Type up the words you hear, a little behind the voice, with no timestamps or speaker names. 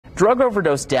Drug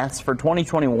overdose deaths for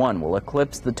 2021 will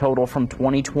eclipse the total from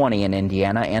 2020 in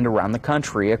Indiana and around the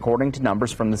country, according to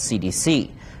numbers from the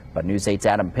CDC. But News 8's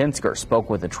Adam Pinsker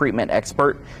spoke with a treatment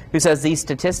expert who says these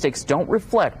statistics don't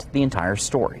reflect the entire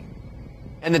story.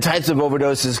 And the types of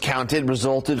overdoses counted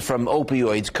resulted from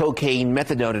opioids, cocaine,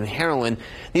 methadone, and heroin.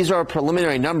 These are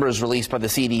preliminary numbers released by the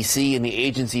CDC, and the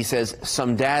agency says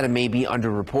some data may be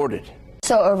underreported.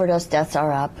 So overdose deaths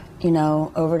are up.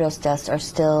 Overdose deaths are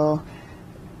still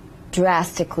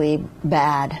drastically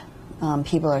bad.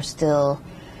 People are still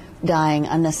dying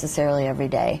unnecessarily every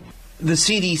day. The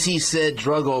CDC said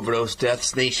drug overdose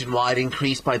deaths nationwide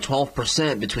increased by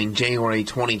 12% between January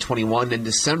 2021 and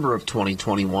December of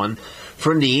 2021.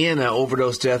 For Indiana,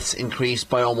 overdose deaths increased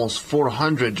by almost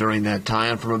 400 during that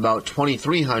time, from about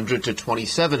 2,300 to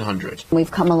 2,700.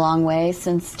 We've come a long way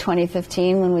since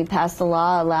 2015 when we passed the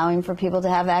law allowing for people to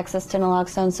have access to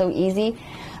naloxone so easy.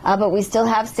 But we still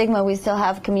have stigma. We still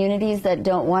have communities that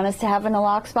don't want us to have a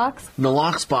nalox box.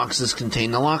 Nalox boxes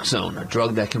contain naloxone, a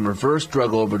drug that can reverse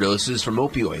drug overdoses from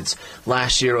opioids.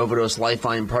 Last year, Overdose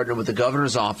Lifeline partnered with the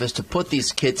governor's office to put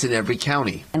these kits in every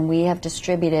county. And we have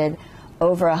distributed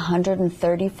over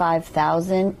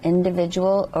 135,000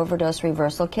 individual overdose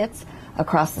reversal kits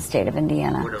across the state of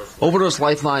Indiana. Overdose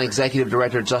Lifeline Executive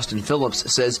Director Justin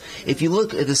Phillips says if you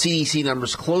look at the CDC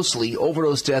numbers closely,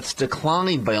 overdose deaths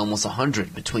declined by almost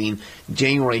 100 between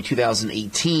January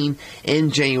 2018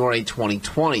 and January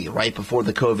 2020, right before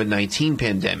the COVID-19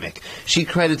 pandemic. She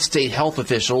credits state health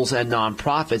officials and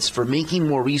nonprofits for making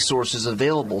more resources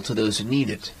available to those who need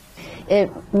it.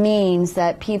 It means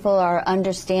that people are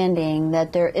understanding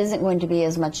that there isn't going to be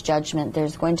as much judgment.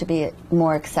 There's going to be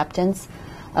more acceptance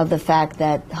of the fact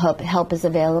that help is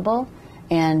available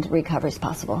and recovery is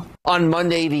possible. On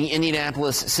Monday, the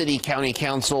Indianapolis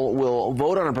City-Council will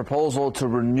vote on a proposal to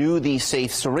renew the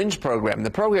Safe Syringe program.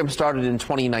 The program started in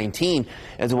 2019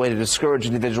 as a way to discourage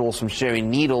individuals from sharing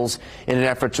needles in an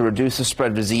effort to reduce the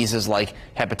spread of diseases like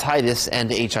hepatitis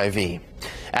and HIV.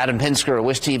 Adam Pinsker,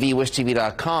 Wish TV,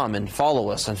 WishTV.com, and follow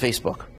us on Facebook.